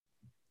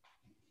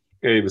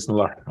Okay, بسم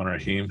الله الرحمن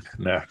الرحيم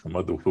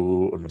نحمده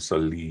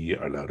ونصلي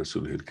على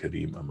رسوله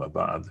الكريم أما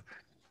بعد.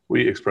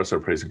 We express our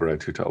praise and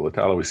gratitude to Allah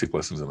Ta'ala. We seek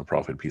blessings on the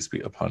Prophet, peace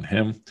be upon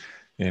him.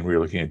 And we're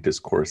looking at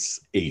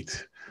Discourse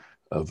 8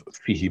 of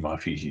Fihi ma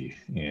Fihi.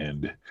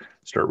 And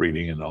start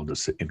reading, and I'll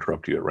just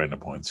interrupt you at random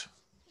points.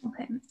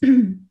 Okay.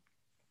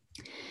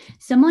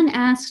 Someone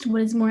asked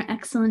what is more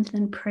excellent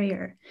than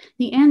prayer.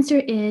 The answer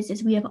is,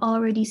 as we have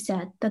already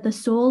said, that the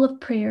soul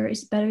of prayer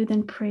is better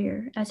than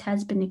prayer, as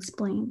has been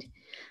explained.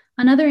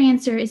 Another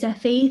answer is that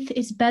faith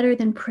is better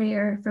than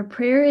prayer, for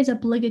prayer is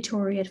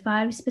obligatory at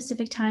 5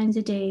 specific times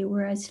a day,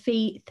 whereas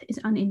faith is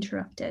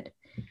uninterrupted.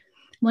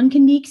 One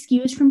can be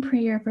excused from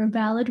prayer for a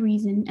valid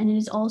reason, and it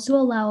is also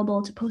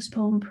allowable to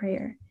postpone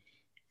prayer.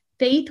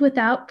 Faith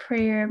without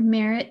prayer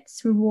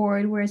merits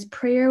reward, whereas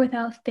prayer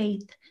without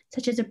faith,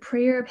 such as a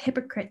prayer of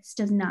hypocrites,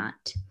 does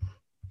not.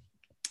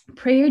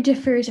 Prayer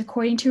differs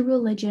according to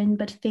religion,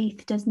 but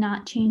faith does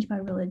not change by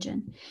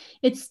religion.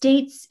 Its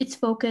states, its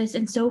focus,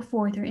 and so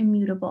forth are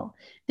immutable.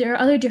 There are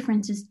other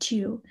differences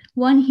too.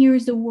 One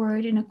hears the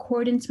word in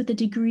accordance with the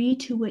degree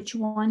to which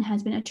one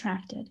has been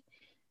attracted.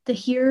 The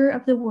hearer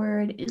of the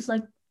word is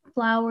like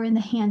flour in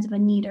the hands of a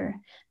kneader.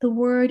 The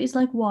word is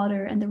like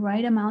water, and the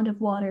right amount of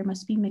water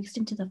must be mixed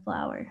into the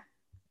flour.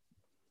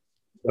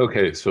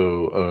 Okay,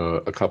 so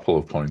a couple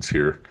of points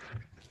here.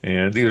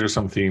 And these are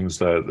some themes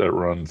that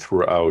run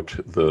throughout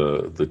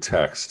the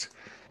text.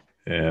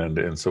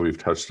 And so we've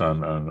touched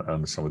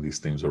on some of these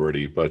themes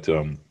already. But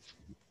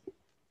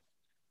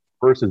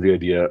first is the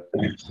idea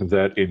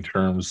that in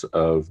terms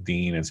of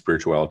deen and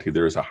spirituality,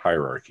 there is a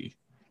hierarchy,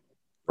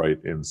 right?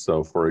 And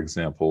so, for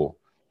example,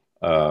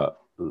 the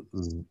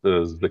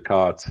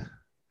zakat,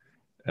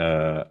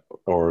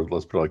 or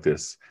let's put it like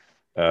this,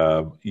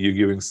 you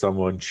giving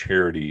someone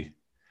charity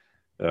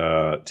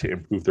to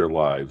improve their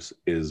lives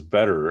is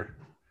better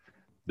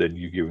than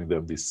you giving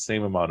them the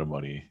same amount of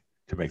money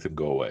to make them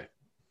go away,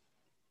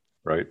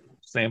 right?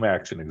 Same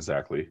action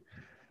exactly,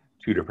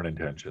 two different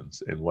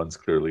intentions, and one's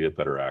clearly a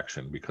better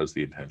action because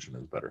the intention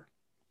is better.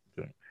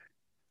 Okay.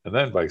 And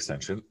then by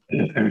extension,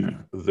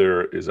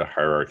 there is a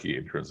hierarchy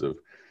in terms of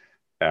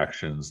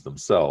actions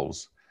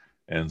themselves.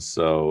 And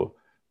so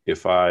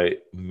if I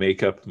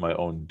make up my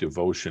own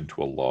devotion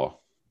to Allah,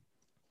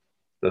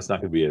 that's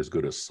not going to be as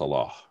good as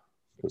salah,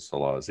 because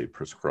salah is a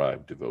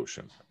prescribed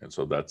devotion. And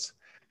so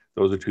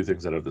those are two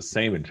things that have the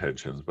same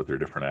intentions, but they're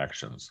different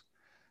actions.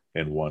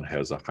 And one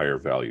has a higher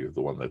value,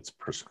 the one that's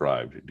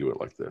prescribed, do it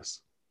like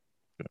this.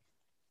 Okay.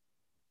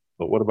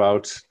 But what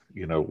about,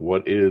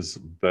 what is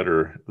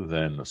better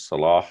than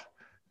salah?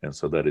 And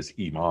so that is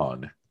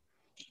iman.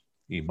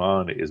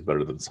 Iman is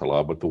better than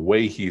salah, but the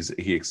way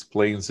he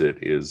explains it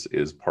is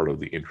part of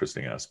the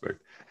interesting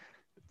aspect.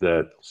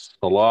 That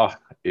salah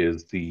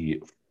is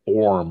the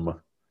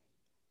form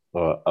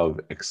of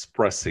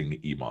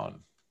expressing iman.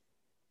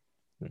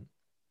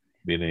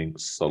 Meaning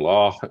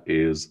salah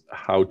is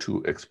how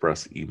to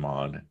express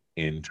iman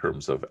in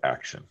terms of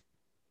action.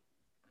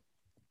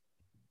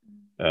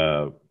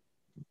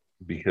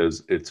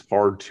 Because it's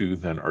hard to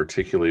then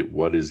articulate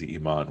what is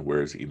iman,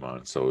 where is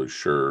iman. So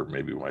sure,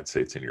 maybe we might say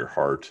it's in your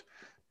heart.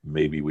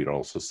 Maybe we'd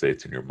also say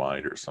it's in your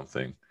mind or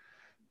something.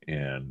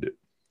 And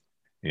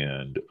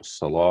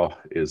salah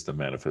is the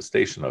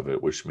manifestation of it,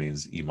 which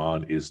means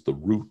iman is the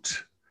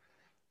root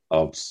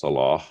of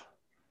salah,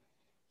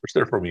 which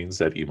therefore means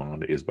that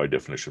iman is by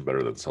definition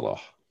better than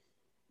salah.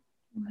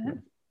 Okay.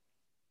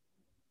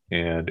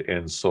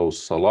 And so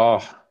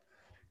salah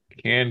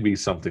can be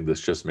something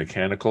that's just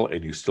mechanical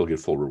and you still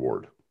get full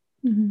reward.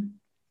 Mm-hmm.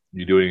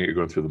 You're doing it, you're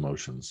going through the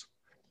motions.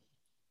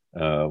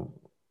 But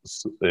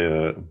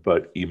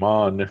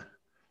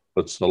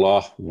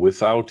salah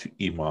without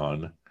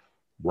iman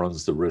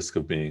runs the risk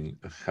of being,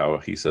 how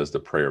he says, the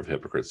prayer of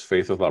hypocrites.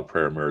 Faith without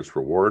prayer merits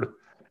reward,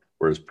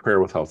 whereas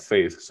prayer without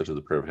faith, such as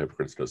the prayer of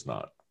hypocrites, does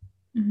not.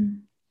 Mm-hmm.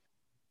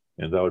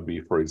 And that would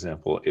be, for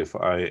example, if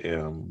I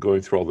am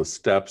going through all the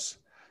steps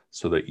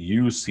so that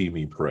you see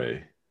me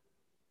pray,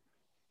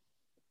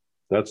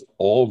 that's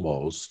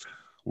almost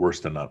worse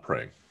than not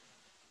praying.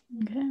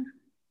 Okay.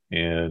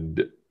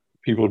 And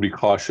people would be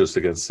cautious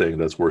against saying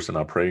that's worse than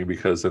not praying,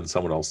 because then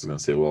someone else is going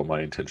to say, well,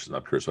 my intention is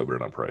not pure, so I better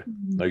not pray.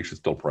 Mm-hmm. No, you should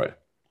still pray.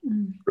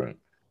 Mm-hmm. Right.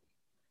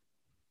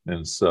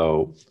 And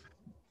so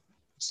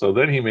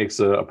then he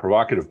makes a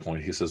provocative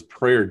point. He says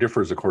prayer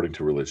differs according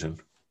to religion,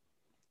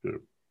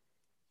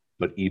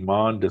 but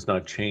iman does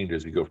not change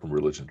as you go from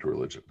religion to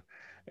religion.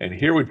 And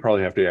here we'd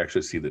probably have to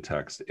actually see the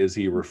text. Is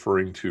he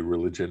referring to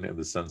religion in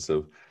the sense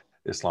of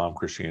Islam,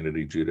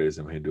 Christianity,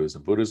 Judaism,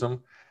 Hinduism,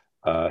 Buddhism?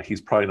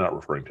 He's probably not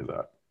referring to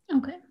that.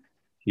 Okay.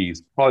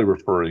 He's probably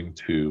referring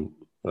to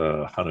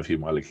Hanafi,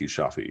 Maliki,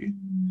 Shafi'i.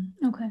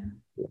 Okay.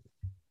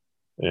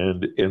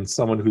 And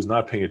someone who's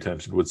not paying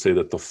attention would say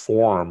that the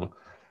form,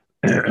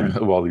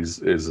 well, these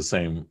is the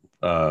same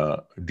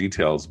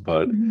details,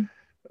 but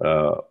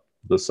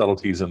the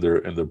subtleties and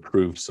the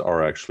proofs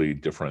are actually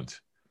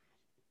different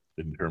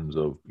in terms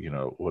of,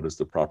 what is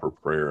the proper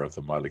prayer of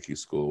the Maliki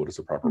school, what is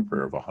the proper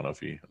prayer of a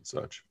Hanafi and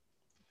such.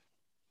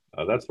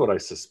 That's what I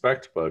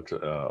suspect, but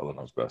Allah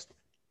knows best.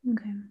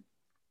 Okay.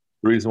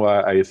 The reason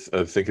why I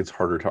think it's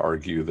harder to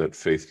argue that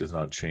faith does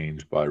not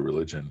change by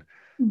religion,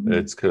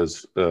 it's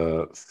because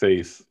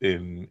faith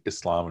in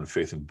Islam and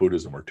faith in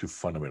Buddhism are two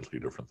fundamentally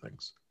different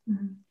things,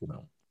 you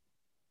know.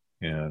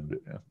 And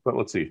but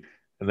let's see.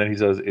 And then he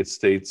says it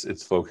states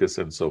its focus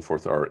and so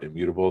forth are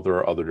immutable. There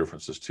are other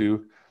differences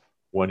too.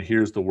 One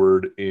hears the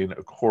word in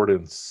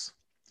accordance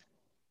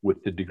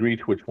with the degree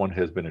to which one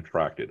has been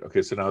attracted.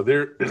 Okay, so now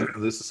there,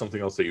 this is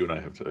something else that you and I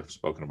have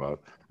spoken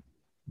about.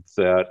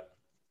 That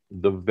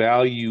the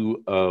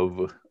value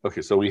of,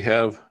 okay, so we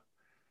have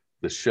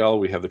the shell,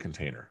 we have the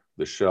container.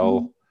 The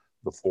shell,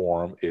 the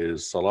form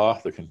is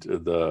salah,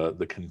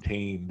 the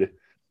contained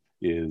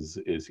is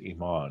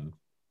iman.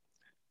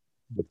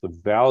 But the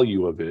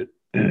value of it,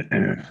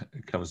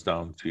 it comes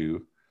down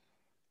to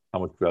how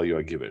much value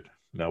I give it.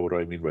 Now, what do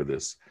I mean by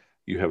this?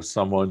 You have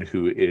someone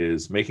who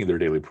is making their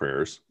daily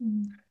prayers,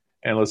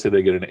 and let's say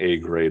they get an A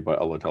grade by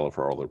Allah Ta'ala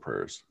for all their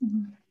prayers.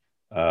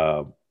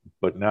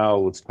 But now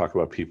let's talk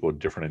about people with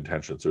different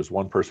intentions. There's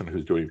one person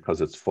who's doing it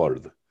because it's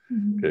fard,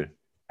 okay,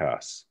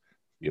 pass,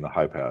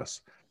 high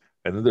pass.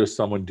 And then there's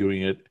someone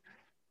doing it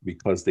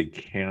because they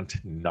can't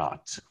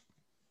not.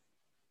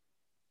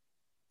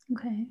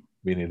 Okay.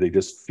 Meaning they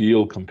just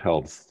feel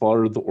compelled,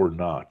 fard or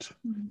not,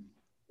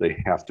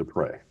 they have to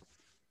pray.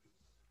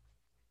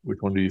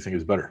 Which one do you think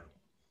is better?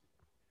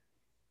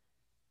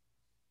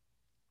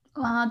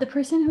 The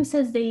person who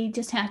says they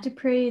just have to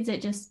pray, is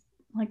it just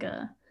like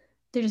they're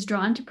just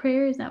drawn to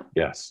prayer? Is that?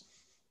 Yes.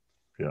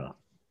 Yeah.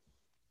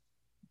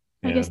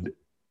 I guess the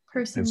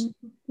person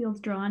who feels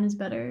drawn is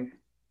better.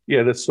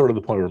 Yeah, that's sort of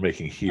the point we're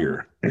making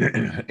here.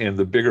 And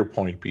the bigger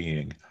point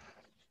being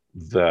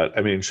that,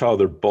 I mean, inshallah,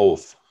 they're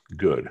both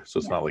good. So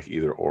it's not like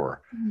either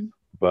or.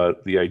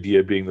 But the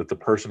idea being that the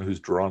person who's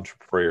drawn to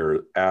prayer,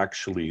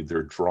 actually,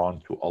 they're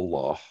drawn to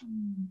Allah.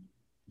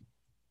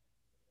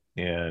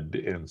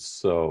 And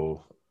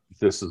so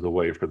this is the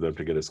way for them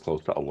to get as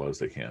close to Allah as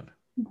they can.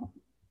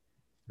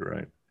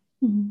 Right?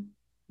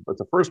 But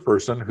the first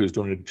person who's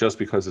doing it just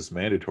because it's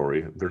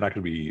mandatory, they're not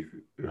going to be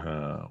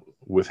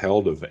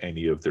withheld of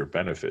any of their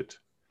benefit.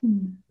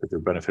 Their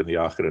benefit in the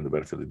akhirah and the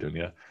benefit of the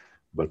dunya.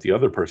 But the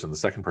other person, the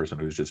second person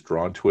who's just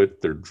drawn to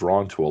it, they're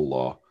drawn to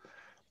Allah.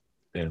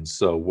 And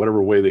so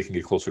whatever way they can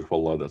get closer to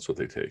Allah, that's what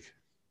they take.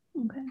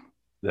 Okay.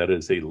 That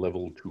is a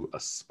level to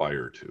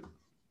aspire to.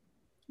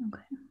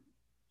 Okay.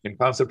 In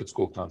concept, it's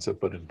cool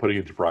concept, but in putting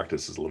it into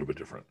practice is a little bit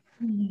different.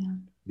 Yeah.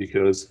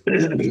 Because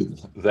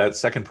that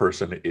second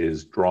person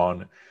is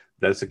drawn,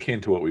 that's akin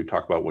to what we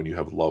talk about when you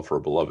have love for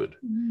a beloved.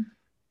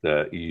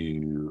 That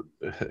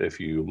if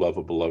you love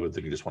a beloved,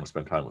 then you just want to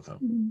spend time with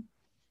them.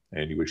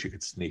 And you wish you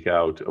could sneak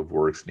out of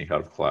work, sneak out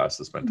of class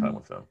to spend time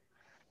with them.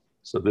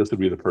 So this would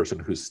be the person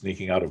who's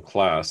sneaking out of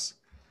class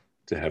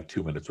to have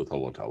 2 minutes with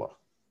Allah Ta'ala.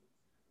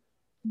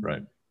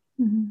 Right?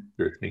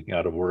 They're sneaking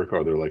out of work,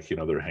 or they're like,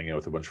 they're hanging out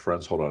with a bunch of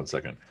friends. Hold on a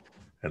second.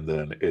 And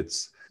then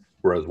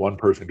whereas one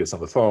person gets on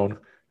the phone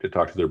to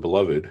talk to their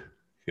beloved,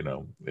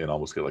 and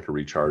almost get like a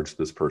recharge,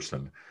 this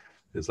person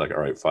is like,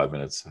 all right, 5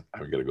 minutes,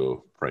 I've got to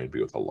go pray and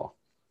be with Allah.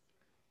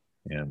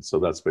 And so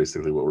that's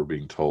basically what we're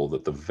being told,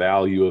 that the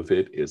value of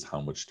it is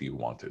how much do you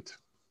want it.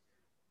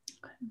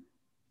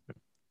 Okay.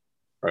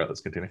 All right,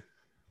 let's continue.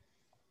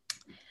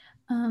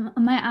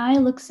 My eye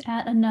looks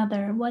at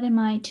another. What am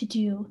I to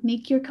do?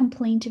 Make your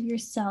complaint of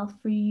yourself,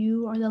 for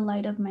you are the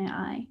light of my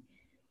eye.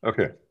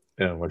 Okay.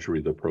 And why don't you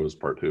read the prose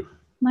part too?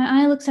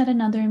 My eye looks at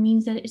another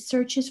means that it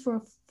searches for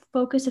a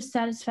focus of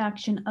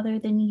satisfaction other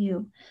than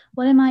you.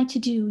 What am I to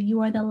do?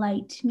 You are the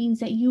light means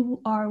that you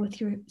are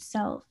with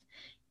yourself.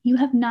 You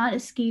have not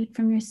escaped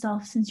from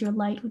yourself, since your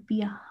light would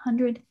be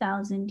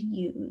 100,000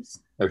 yous.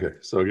 Okay.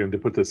 So again, to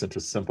put this into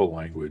simple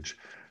language,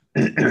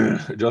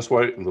 just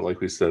like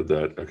we said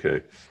that,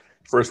 okay,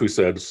 first we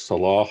said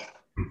salah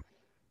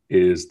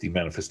is the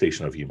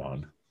manifestation of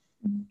iman.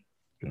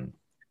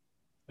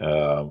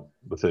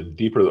 But then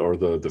deeper, or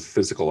the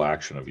physical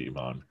action of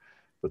iman.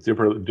 But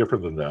different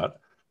than that,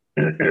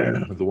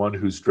 the one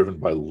who's driven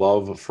by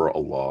love for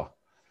Allah,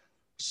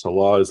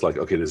 salah is like,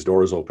 okay, this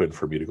door is open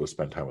for me to go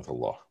spend time with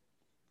Allah.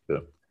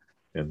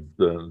 And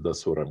then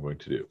that's what I'm going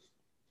to do.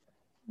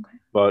 Okay.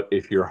 But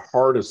if your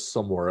heart is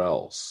somewhere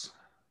else,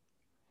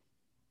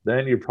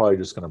 then you're probably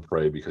just going to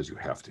pray because you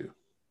have to.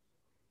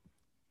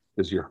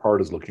 Because your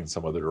heart is looking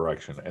some other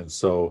direction. And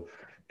so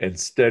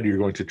instead, you're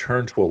going to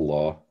turn to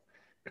Allah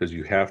because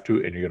you have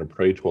to, and you're going to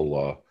pray to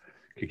Allah.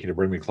 Can you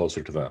bring me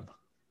closer to them?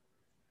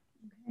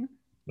 Okay.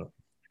 No.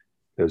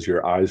 Because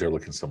your eyes are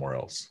looking somewhere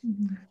else.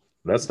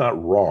 That's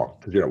not wrong,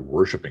 because you're not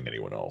worshiping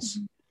anyone else.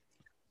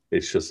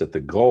 It's just that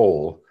the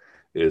goal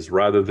is,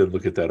 rather than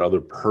look at that other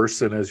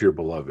person as your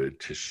beloved,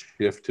 to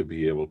shift to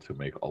be able to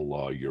make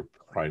Allah your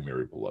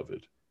primary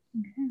beloved.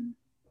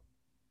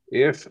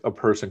 If a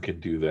person can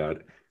do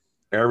that,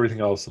 everything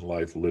else in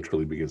life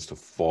literally begins to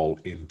fall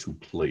into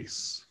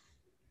place.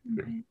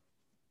 Okay.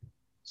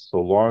 So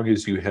long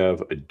as you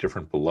have a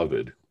different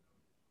beloved,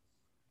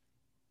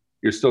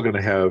 you're still going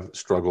to have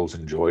struggles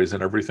and joys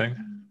and everything,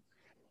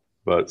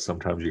 but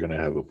sometimes you're going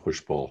to have a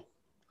push-pull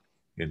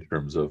in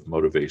terms of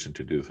motivation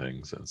to do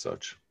things and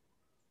such.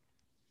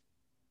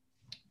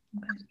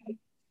 Okay.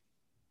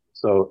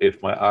 So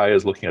if my eye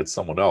is looking at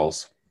someone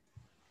else,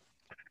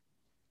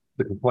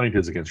 the complaint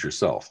is against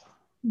yourself.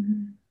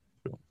 Mm-hmm.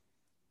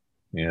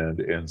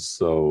 And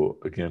so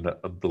again,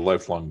 the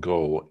lifelong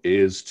goal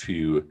is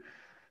to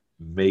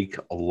make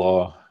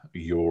Allah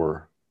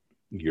your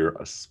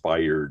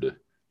aspired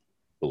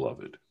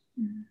beloved.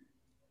 Mm-hmm.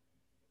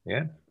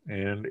 Yeah.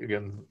 And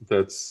again,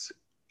 that's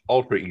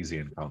ultra easy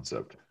in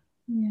concept,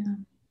 Yeah.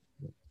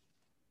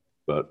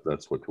 but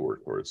that's what to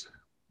work towards.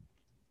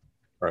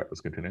 All right,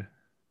 let's continue.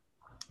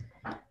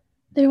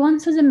 There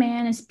once was a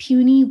man as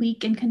puny,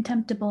 weak, and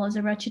contemptible as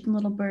a wretched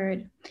little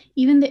bird.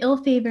 Even the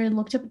ill-favored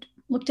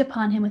looked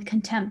upon him with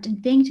contempt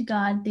and thanked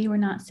God they were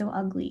not so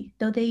ugly,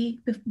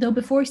 though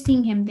before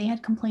seeing him they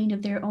had complained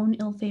of their own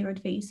ill-favored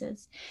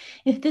faces.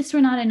 If this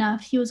were not enough,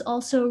 he was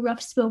also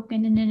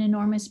rough-spoken and an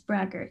enormous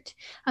braggart.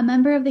 A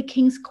member of the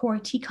king's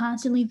court, he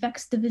constantly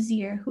vexed the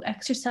vizier, who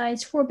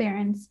exercised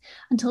forbearance,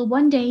 until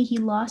one day he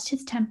lost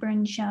his temper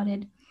and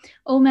shouted,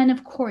 "O men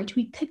of court,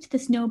 we picked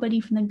this nobody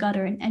from the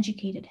gutter and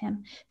educated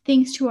him.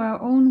 Thanks to our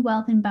own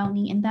wealth and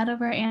bounty and that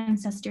of our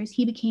ancestors,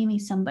 he became a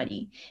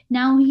somebody.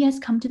 Now he has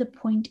come to the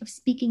point of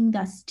speaking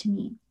thus to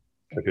me."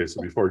 Okay, so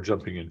before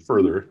jumping in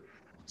further,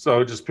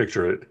 so just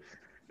picture it.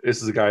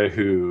 This is a guy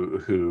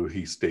who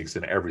he stakes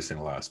in every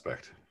single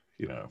aspect.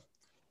 You know,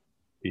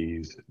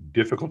 he's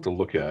difficult to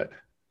look at.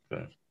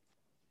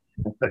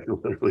 Like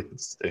literally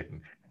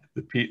insane.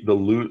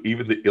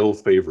 Even the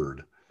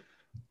ill-favored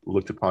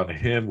looked upon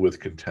him with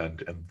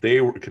contempt, and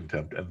they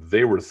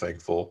were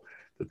thankful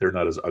that they're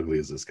not as ugly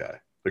as this guy.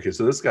 Okay,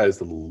 so this guy is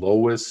the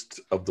lowest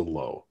of the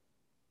low.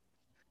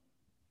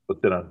 But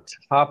then on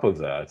top of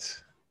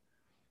that,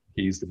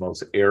 he's the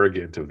most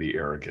arrogant of the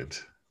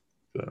arrogant.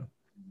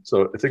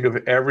 So think of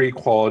every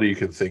quality you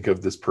can think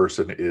of. This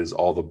person is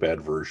all the bad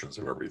versions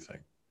of everything.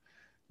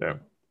 Yeah.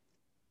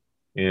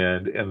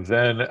 And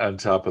then on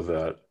top of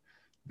that,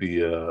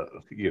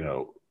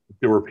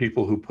 there were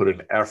people who put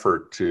an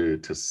effort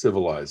to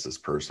civilize this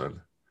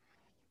person,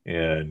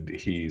 and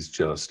he's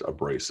just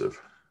abrasive.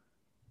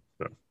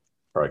 So,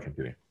 all right,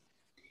 continue.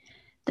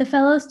 The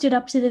fellow stood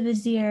up to the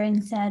vizier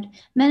and said,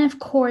 "Men of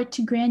court,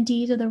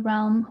 grandees of the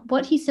realm,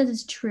 what he says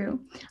is true.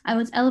 I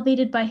was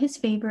elevated by his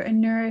favor and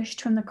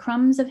nourished from the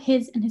crumbs of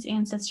his and his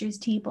ancestors'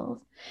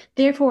 tables.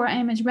 Therefore, I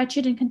am as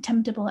wretched and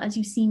contemptible as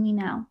you see me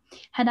now.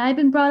 Had I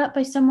been brought up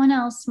by someone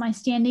else, my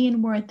standing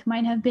and worth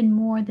might have been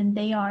more than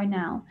they are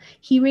now.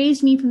 He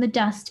raised me from the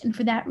dust, and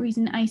for that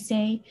reason I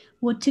say,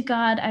 would to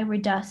God I were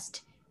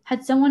dust.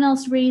 Had someone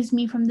else raised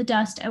me from the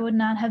dust, I would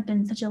not have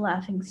been such a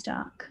laughing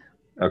stock."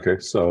 Okay,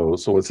 so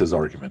what's his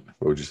argument?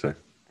 What would you say?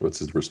 What's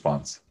his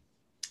response?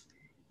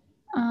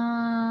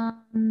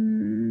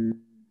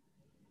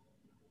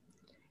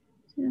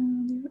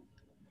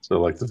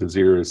 So like the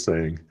vizier is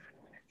saying,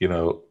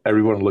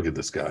 everyone look at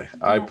this guy.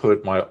 I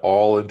put my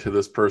all into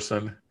this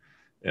person,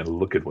 and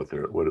look at what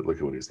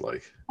he's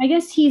like. I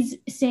guess he's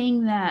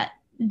saying that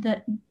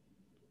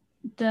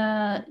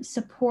the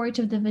support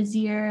of the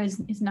vizier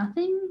is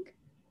nothing.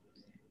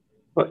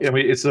 But I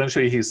mean,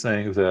 essentially he's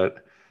saying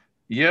that,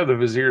 yeah, the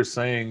vizier is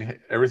saying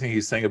everything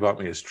he's saying about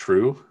me is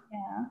true.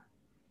 Yeah.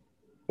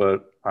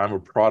 But I'm a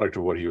product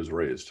of what he was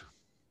raised.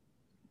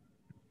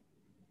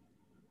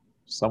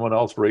 Someone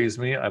else raised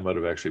me, I might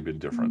have actually been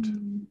different.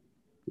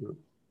 Mm-hmm.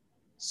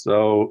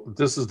 So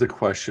this is the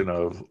question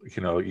of,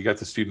 you got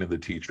the student and the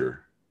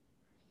teacher,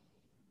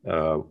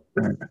 or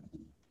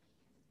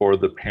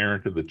the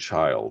parent and the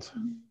child.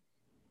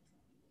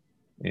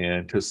 Mm-hmm.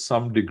 And to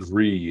some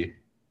degree,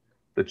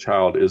 the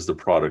child is the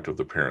product of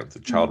the parent. The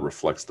child mm-hmm.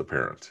 reflects the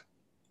parent.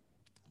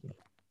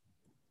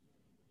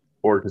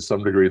 Or to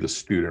some degree, the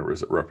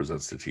student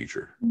represents the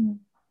teacher.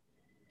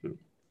 Mm-hmm.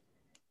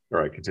 All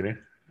right, continue.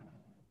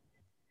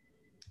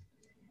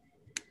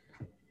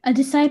 A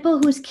disciple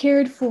who is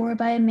cared for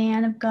by a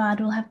man of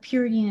God will have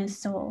purity in his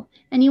soul.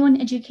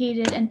 Anyone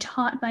educated and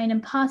taught by an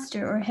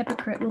impostor or a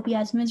hypocrite will be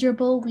as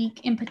miserable,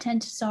 weak,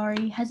 impotent,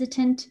 sorry,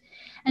 hesitant,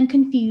 and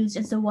confused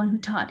as the one who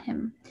taught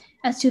him.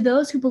 As to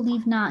those who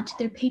believe not,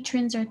 their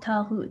patrons are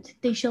Talhut.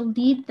 They shall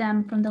lead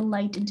them from the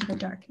light into the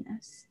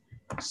darkness.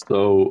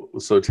 So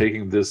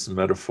taking this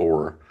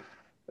metaphor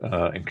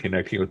and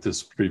connecting with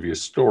this previous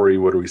story,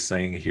 what are we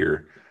saying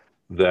here?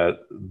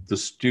 That the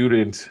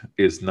student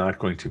is not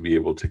going to be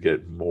able to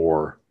get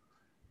more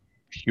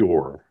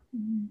pure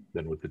mm-hmm.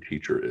 than what the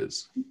teacher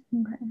is.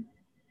 Okay.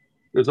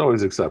 There's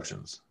always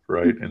exceptions,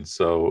 right? Mm-hmm. And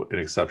so an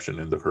exception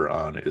in the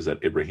Quran is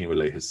that Ibrahim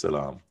alayhi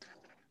salam,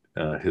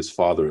 his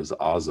father is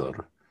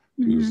Azar,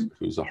 mm-hmm.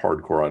 who's a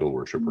hardcore idol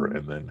worshiper, mm-hmm.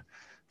 and then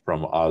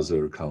from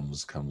Azar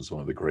comes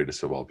one of the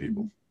greatest of all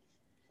people,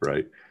 mm-hmm.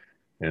 right?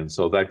 And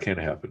so that can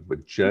happen,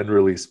 but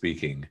generally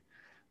speaking,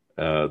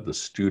 the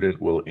student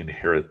will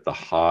inherit the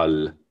hal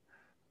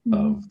mm-hmm.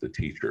 of the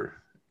teacher.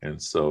 And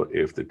so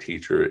if the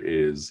teacher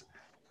is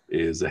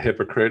a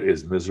hypocrite,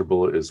 is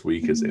miserable, is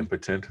weak, mm-hmm. is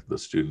impotent, the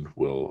student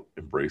will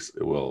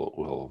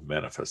will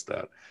manifest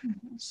that.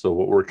 Mm-hmm. So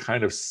what we're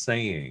kind of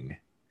saying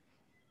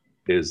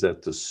is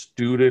that the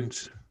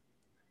student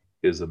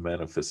is a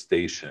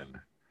manifestation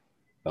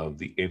of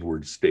the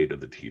inward state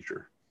of the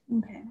teacher.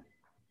 Okay.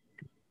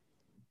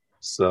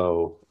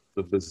 So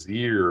the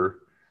vizier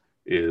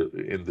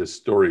in this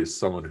story is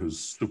someone who's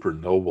super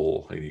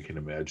noble, and you can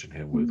imagine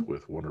him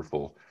with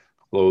wonderful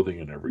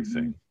clothing and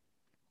everything.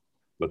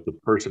 But the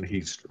person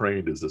he's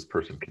trained is this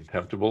person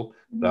contemptible.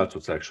 That's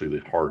what's actually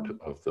the heart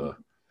of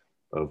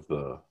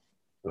the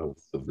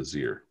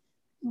vizier.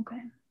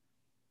 Okay.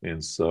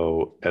 And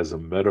so, as a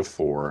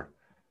metaphor,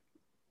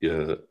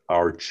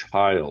 our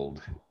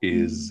child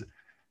is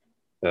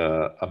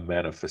a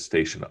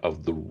manifestation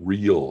of the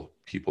real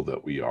people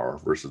that we are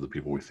versus the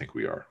people we think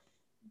we are.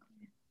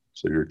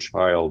 So your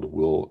child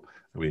will,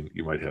 I mean,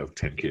 you might have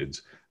 10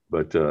 kids,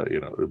 but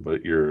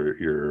but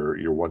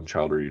your one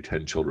child or your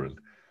 10 children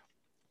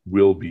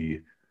will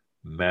be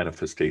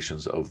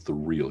manifestations of the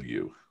real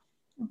you.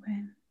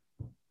 Okay.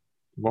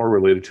 More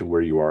related to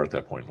where you are at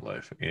that point in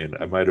life. And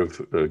I might have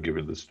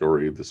given this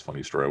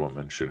funny story. I won't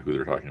mention who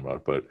they're talking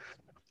about, but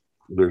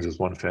there's this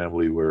one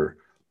family where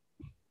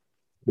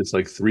it's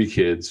like 3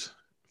 kids.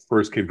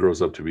 First kid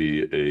grows up to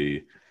be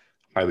a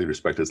highly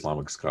respected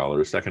Islamic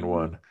scholar. Second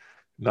one,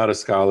 not a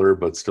scholar,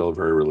 but still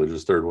very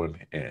religious. Third one,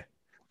 eh.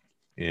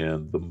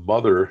 And the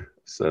mother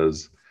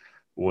says,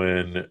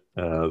 when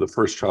the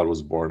first child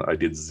was born, I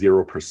did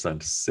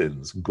 0%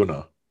 sins,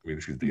 guna. I mean,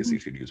 she's Desi,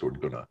 she'd use the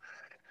word guna.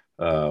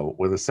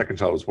 When the second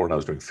child was born, I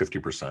was doing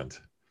 50%.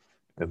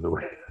 And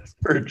the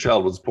third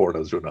child was born, I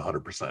was doing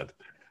 100%.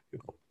 You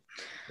know,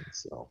 and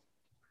so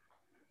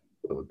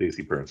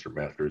Desi parents are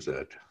masters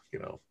at,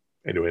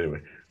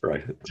 anyway,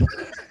 right.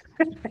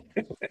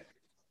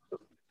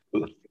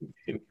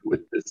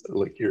 With this,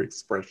 like your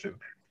expression.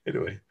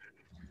 Anyway,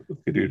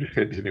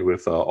 continue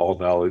with all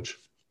knowledge.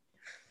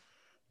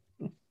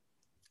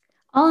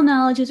 All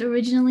knowledge was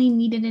originally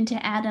kneaded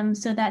into Adam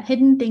so that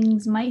hidden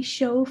things might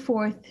show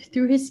forth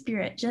through his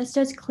spirit, just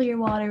as clear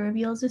water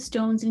reveals the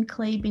stones and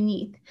clay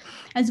beneath,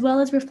 as well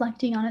as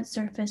reflecting on its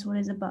surface what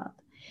is above.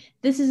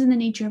 This is in the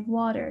nature of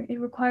water.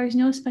 It requires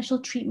no special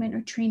treatment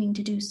or training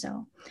to do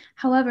so.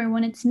 However,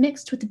 when it's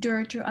mixed with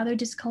dirt or other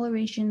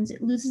discolorations,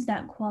 it loses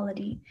that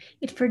quality.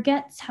 It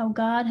forgets how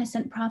God has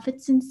sent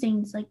prophets and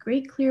saints like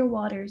great clear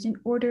waters in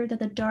order that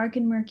the dark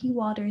and murky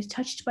waters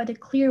touched by the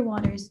clear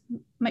waters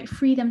might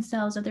free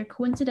themselves of their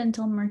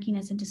coincidental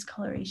murkiness and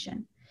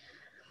discoloration.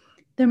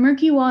 The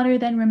murky water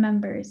then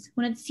remembers.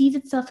 When it sees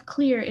itself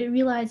clear, it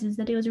realizes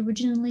that it was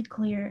originally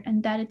clear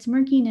and that its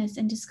murkiness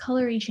and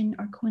discoloration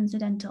are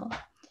coincidental.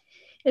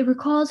 It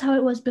recalls how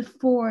it was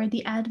before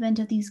the advent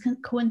of these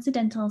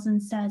coincidentals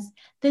and says,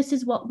 this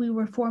is what we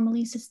were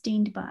formerly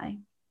sustained by.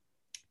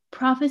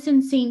 Prophets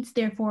and saints,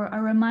 therefore,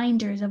 are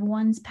reminders of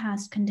one's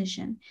past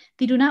condition.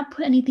 They do not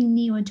put anything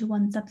new into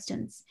one's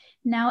substance.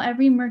 Now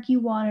every murky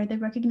water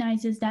that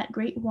recognizes that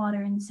great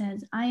water and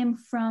says, I am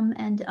from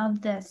and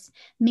of this,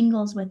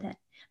 mingles with it.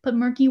 But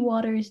murky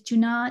waters do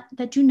not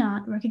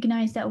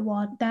recognize that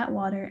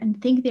water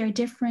and think they are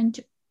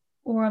different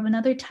or of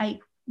another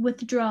type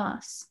withdraw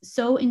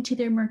so into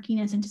their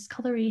murkiness and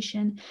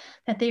discoloration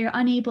that they are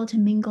unable to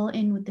mingle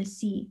in with the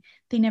sea.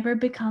 They never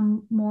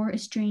become more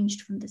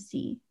estranged from the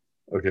sea.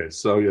 Okay,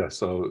 so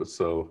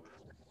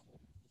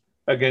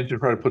again, to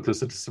try to put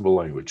this into simple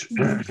language.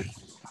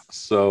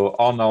 So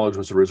all knowledge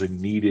was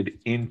originally kneaded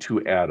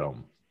into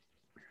Adam,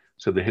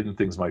 so the hidden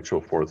things might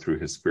show forth through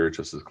his spirit,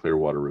 just as clear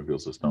water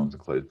reveals the stones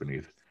and clays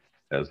beneath,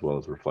 as well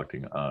as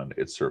reflecting on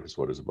its surface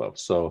what is above.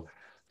 So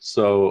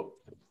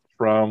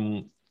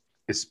from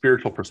a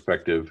spiritual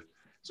perspective,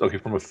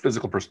 from a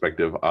physical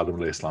perspective, Adam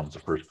alayhi salam is the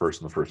first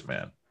person, the first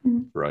man,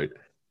 right?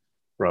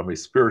 From a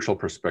spiritual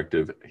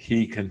perspective,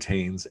 he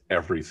contains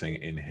everything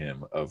in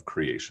him of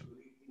creation.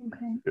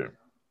 Okay.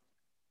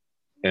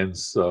 And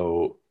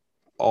so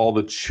all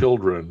the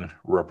children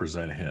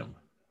represent him,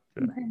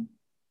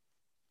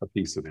 a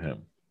piece of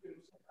him.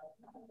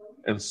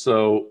 And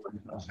so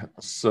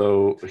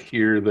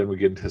here then we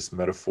get into this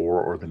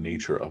metaphor or the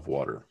nature of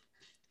water.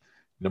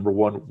 Number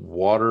one,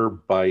 water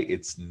by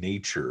its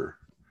nature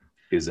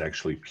is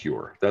actually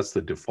pure. That's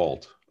the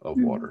default of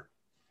water.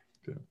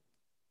 Okay.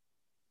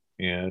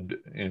 And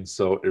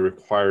so it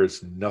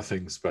requires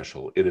nothing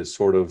special. It is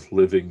sort of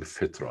living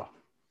fitra.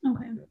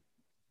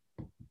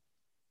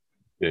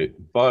 Okay.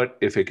 But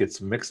if it gets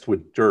mixed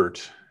with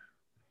dirt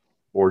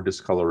or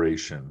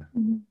discoloration,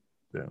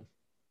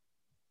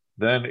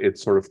 then it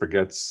sort of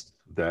forgets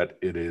that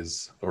it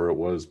is or it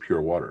was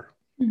pure water.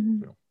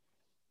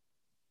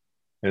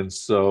 And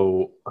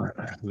so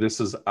this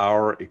is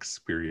our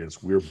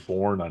experience. We're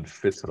born on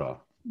fitra.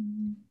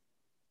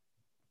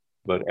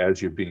 But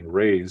as you're being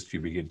raised,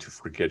 you begin to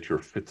forget your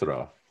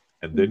fitra.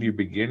 And then you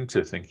begin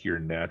to think your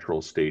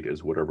natural state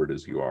is whatever it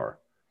is you are.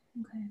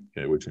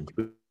 Okay, which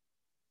includes,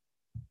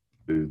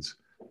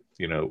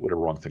 whatever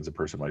wrong things a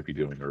person might be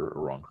doing or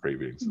wrong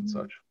cravings and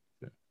such.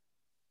 Okay.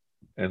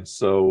 And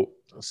so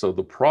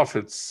the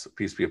prophets,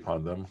 peace be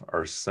upon them,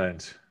 are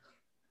sent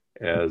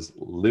as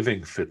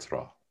living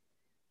fitra.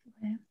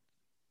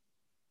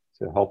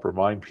 To help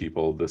remind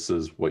people this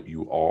is what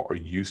you are or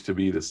used to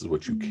be, this is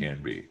what you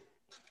can be.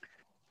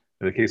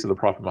 In the case of the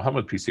Prophet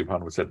Muhammad, peace be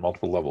upon him, was at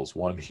multiple levels.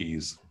 One,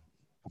 he's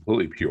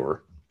completely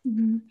pure.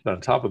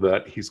 On top of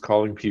that, he's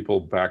calling people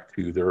back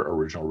to their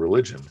original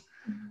religion,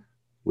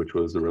 which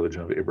was the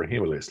religion of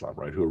Ibrahim alayhi salam,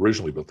 right, who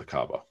originally built the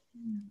Kaaba.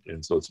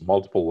 And so it's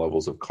multiple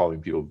levels of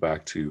calling people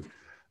back to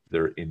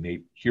their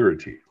innate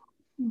purity.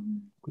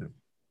 And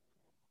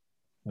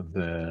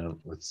then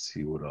let's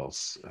see what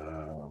else.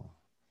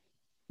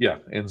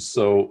 And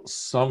so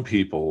some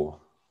people,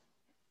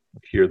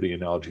 here the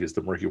analogy is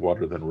the murky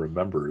water then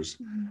remembers,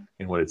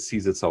 and when it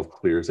sees itself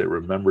clear, it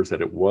remembers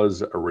that it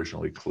was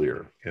originally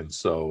clear. And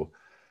so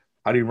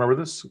how do you remember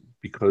this?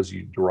 Because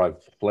you derive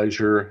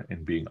pleasure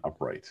in being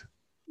upright.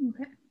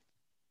 Okay.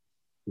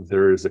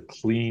 There is a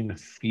clean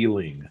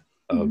feeling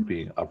of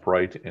being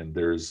upright, and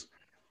there's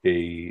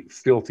a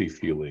filthy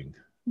feeling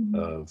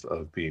of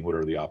being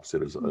whatever the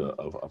opposite is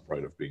of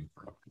upright, of being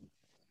corrupt.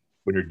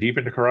 When you're deep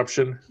into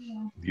corruption,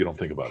 you don't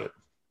think about it.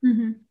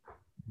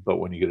 But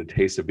when you get a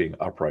taste of being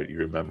upright, you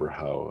remember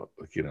how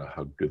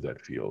good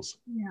that feels.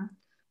 Yeah.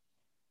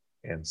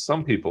 And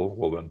some people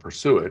will then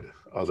pursue it,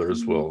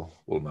 others will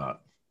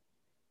not.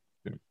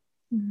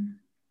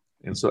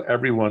 And so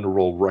everyone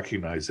will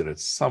recognize it at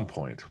some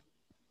point,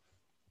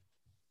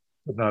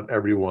 but not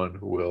everyone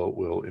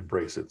will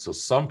embrace it. So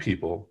some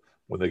people,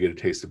 when they get a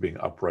taste of being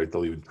upright,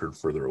 they'll even turn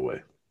further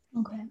away.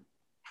 Okay.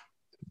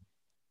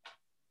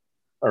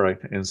 All right,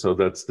 and so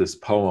that's this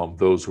poem.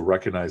 Those who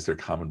recognize their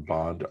common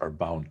bond are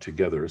bound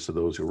together. So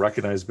those who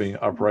recognize being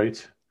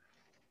upright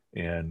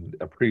and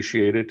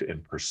appreciate it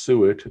and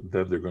pursue it,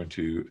 then they're going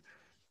to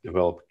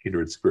develop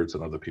kindred spirits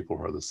and other people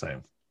who are the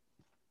same.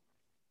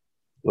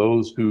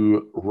 Those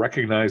who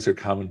recognize their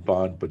common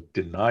bond but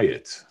deny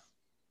it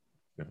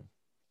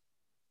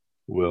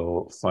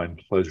will find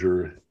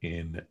pleasure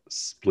in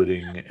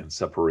splitting and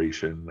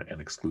separation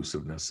and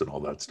exclusiveness and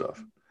all that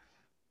stuff,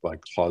 by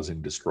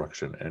causing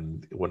destruction.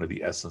 And one of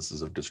the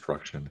essences of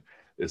destruction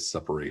is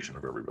separation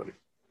of everybody.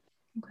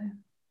 Okay.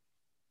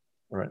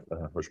 All right,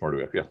 much more do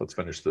we have? Yeah, let's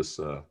finish this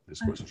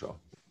discourse, inshallah.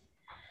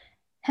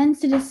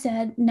 Hence it is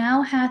said,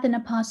 now hath an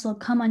apostle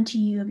come unto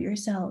you of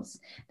yourselves.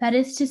 That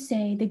is to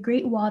say, the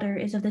great water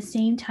is of the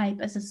same type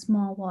as the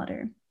small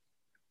water.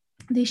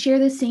 They share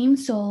the same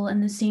soul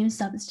and the same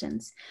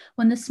substance.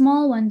 When the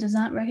small one does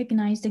not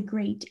recognize the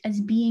great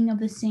as being of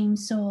the same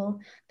soul,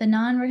 the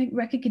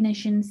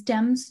non-recognition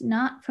stems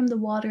not from the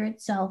water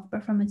itself,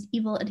 but from its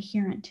evil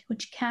adherent,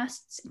 which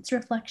casts its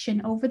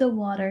reflection over the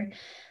water,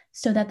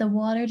 so that the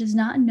water does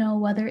not know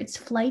whether its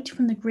flight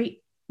from the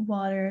great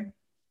water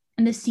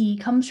and the sea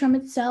comes from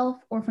itself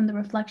or from the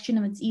reflection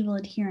of its evil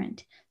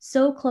adherent.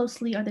 So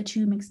closely are the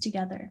two mixed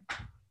together.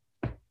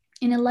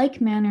 In a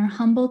like manner,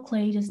 humble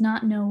clay does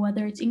not know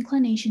whether its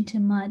inclination to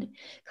mud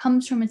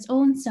comes from its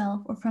own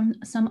self or from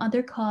some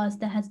other cause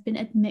that has been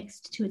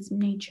admixed to its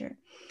nature.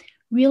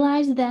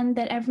 Realize then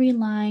that every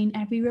line,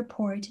 every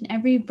report, and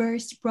every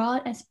verse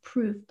brought as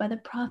proof by the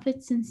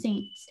prophets and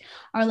saints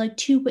are like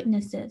two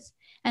witnesses,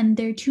 and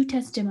their two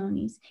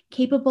testimonies,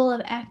 capable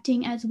of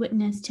acting as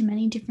witness to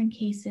many different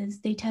cases.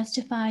 They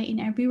testify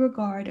in every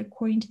regard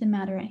according to the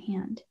matter at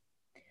hand.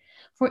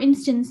 For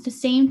instance, the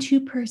same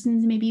two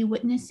persons may be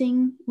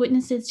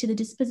witnesses to the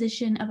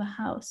disposition of a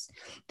house,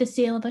 the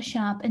sale of a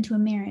shop, and to a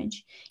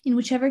marriage. In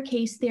whichever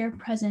case they are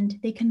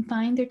present, they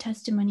confine their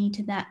testimony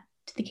to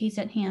the case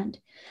at hand.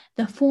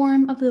 The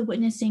form of the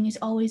witnessing is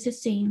always the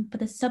same, but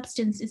the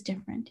substance is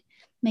different.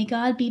 May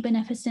God be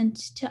beneficent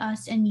to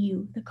us and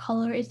you. The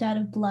color is that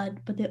of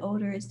blood, but the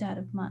odor is that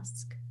of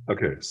musk.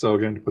 Okay, so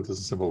again, to put this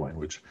in simple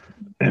language.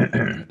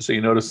 So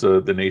you notice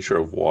the nature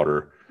of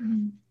water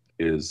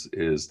is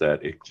that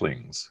it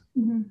clings,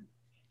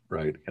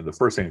 right? And the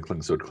first thing it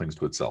clings to, it clings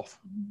to itself.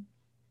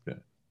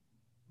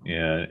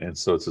 And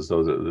so it's as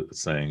though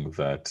it's saying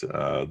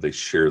that they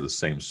share the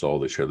same soul,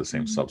 they share the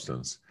same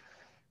substance.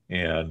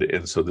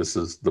 And so this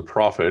is the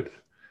prophet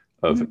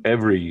of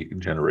every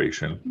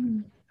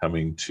generation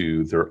coming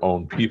to their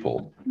own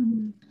people.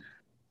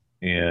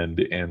 And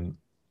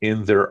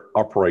in their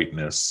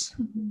uprightness,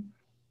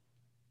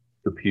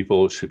 the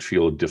people should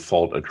feel a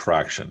default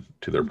attraction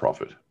to their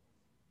prophet.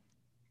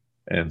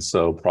 And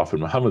so Prophet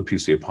Muhammad,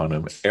 peace be upon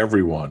him,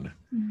 everyone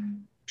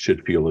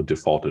should feel a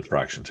default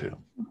attraction to him.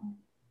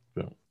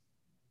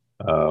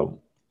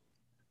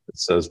 It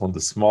says, when the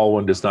small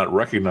one does not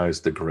recognize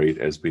the great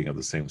as being of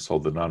the same soul,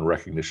 the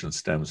non-recognition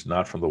stems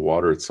not from the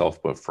water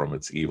itself, but from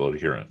its evil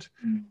adherent.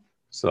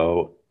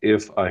 So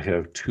if I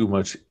have too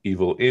much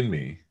evil in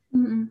me,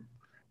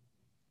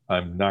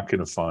 I'm not going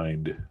to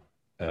find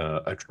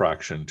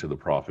attraction to the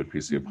prophet,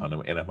 peace be upon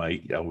him, and I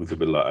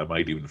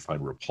might even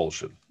find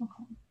repulsion.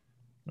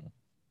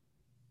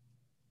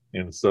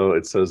 And so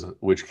it says,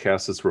 which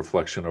casts its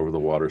reflection over the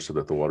water, so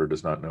that the water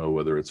does not know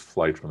whether its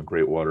flight from the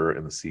great water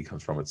and the sea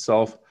comes from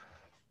itself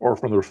or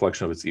from the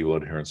reflection of its evil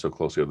adherents. So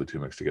closely are the two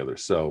mixed together.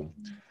 So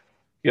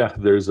yeah,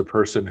 there's a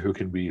person who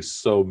can be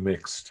so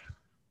mixed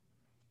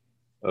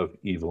of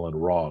evil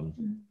and wrong,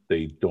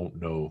 they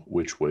don't know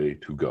which way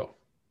to go.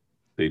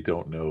 They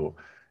don't know.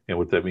 And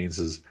what that means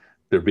is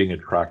they're being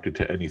attracted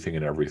to anything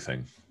and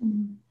everything.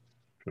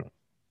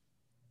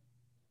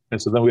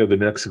 And so then we have the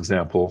next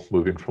example,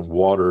 moving from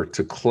water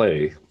to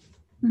clay.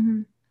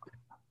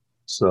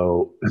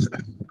 So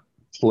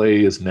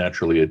clay is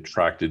naturally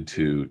attracted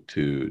to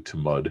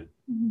mud,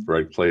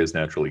 right? Clay is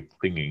naturally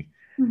clingy,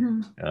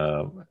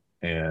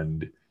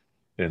 and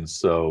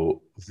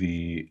so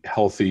the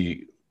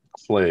healthy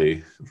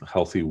clay,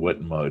 healthy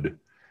wet mud,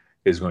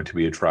 is going to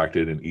be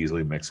attracted and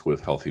easily mixed with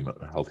healthy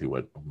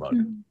wet mud.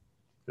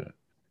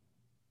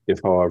 If,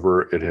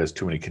 however, it has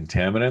too many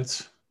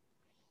contaminants,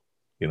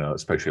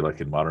 especially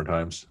like in modern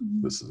times,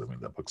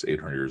 that book's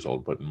 800 years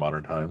old, but in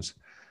modern times,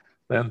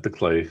 then the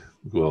clay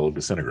will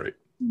disintegrate.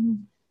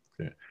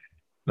 Okay.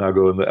 Now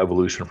go in the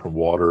evolution from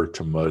water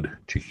to mud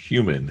to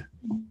human,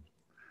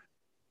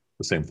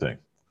 the same thing.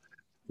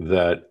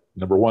 That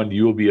number one,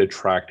 you will be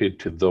attracted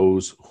to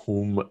those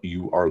whom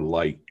you are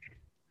like.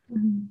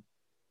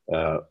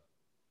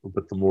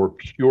 But the more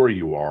pure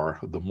you are,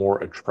 the more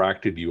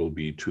attracted you will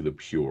be to the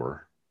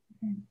pure.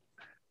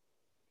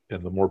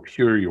 And the more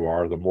pure you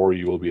are, the more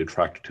you will be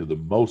attracted to the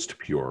most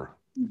pure,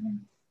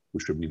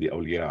 which would be the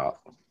awliya.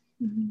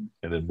 And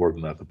then more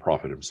than that, the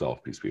Prophet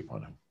himself, peace be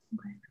upon him.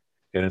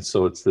 And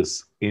so it's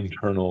this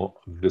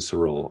internal,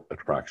 visceral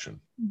attraction.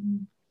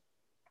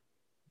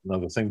 Now,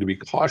 the thing to be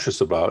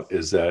cautious about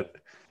is that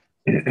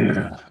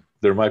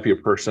there might be a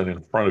person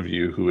in front of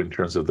you who, in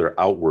terms of their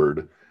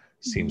outward,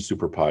 seems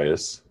super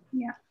pious.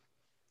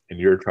 And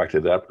you're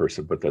attracted to that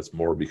person, but that's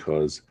more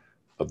because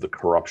of the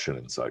corruption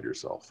inside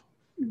yourself.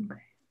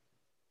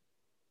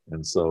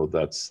 And so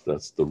that's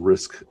the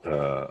risk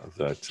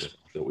that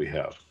we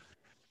have.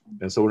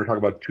 And so when we're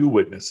talking about two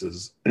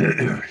witnesses,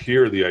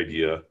 here the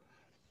idea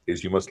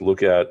is you must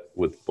look at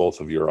with both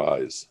of your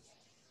eyes.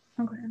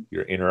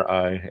 Your inner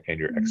eye and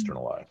your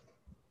external eye.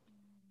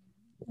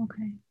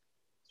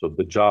 So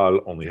the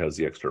Dajjal only has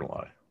the external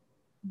eye.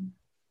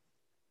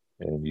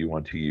 And you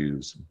want to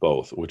use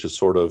both, which is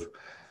sort of,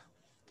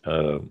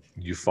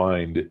 you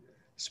find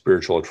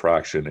spiritual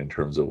attraction in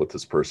terms of what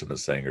this person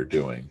is saying or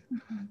doing,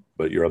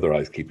 but your other eye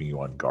is keeping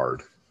you on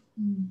guard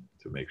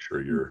to make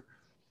sure you're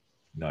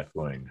not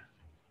going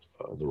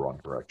the wrong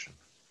direction.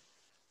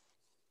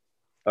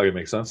 Okay,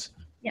 makes sense?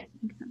 Yeah,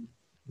 makes sense.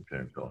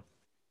 Okay, cool.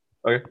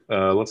 Okay,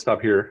 let's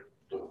stop here.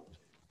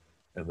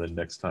 And then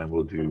next time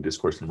we'll do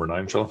discourse number 9,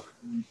 inshallah.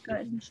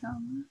 Good,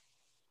 inshallah.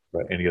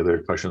 Right, any other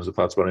questions or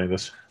thoughts about any of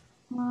this?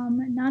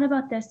 Not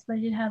about this, but I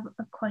did have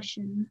a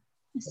question.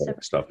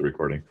 Stop the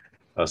recording.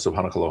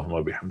 سبحانك اللهم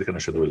وبحمدك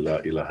نشهد أن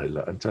لا إله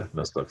إلا أنت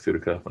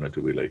نستغفرك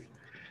ونتوب إليك.